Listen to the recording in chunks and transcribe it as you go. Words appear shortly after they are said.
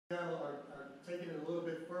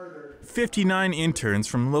59 interns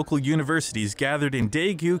from local universities gathered in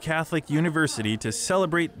Daegu Catholic University to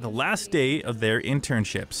celebrate the last day of their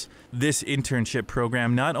internships. This internship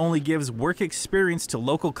program not only gives work experience to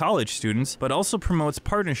local college students, but also promotes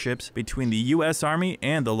partnerships between the U.S. Army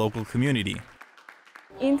and the local community.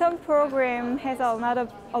 Intern program has a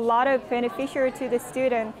lot of beneficial to the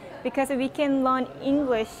student because we can learn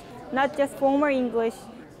English, not just formal English,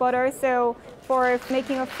 but also for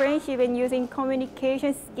making a friendship and using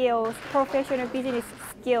communication skills, professional business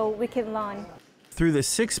skill we can learn. Through the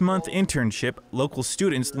 6-month internship, local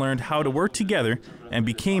students learned how to work together and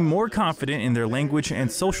became more confident in their language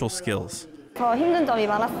and social skills.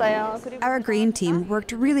 Our green team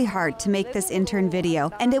worked really hard to make this intern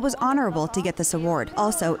video, and it was honorable to get this award.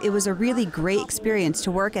 Also, it was a really great experience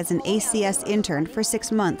to work as an ACS intern for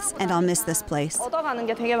 6 months, and I'll miss this place.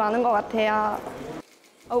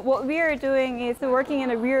 What we are doing is working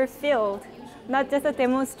in a real field, not just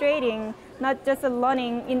demonstrating, not just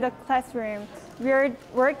learning in the classroom. We are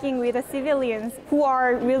working with the civilians who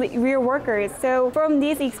are really real workers. So from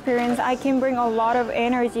this experience, I can bring a lot of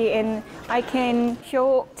energy and I can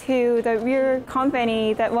show to the real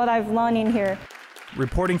company that what I've learned in here.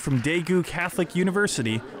 Reporting from Daegu Catholic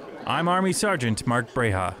University, I'm Army Sergeant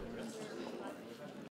MarkBbrejcha.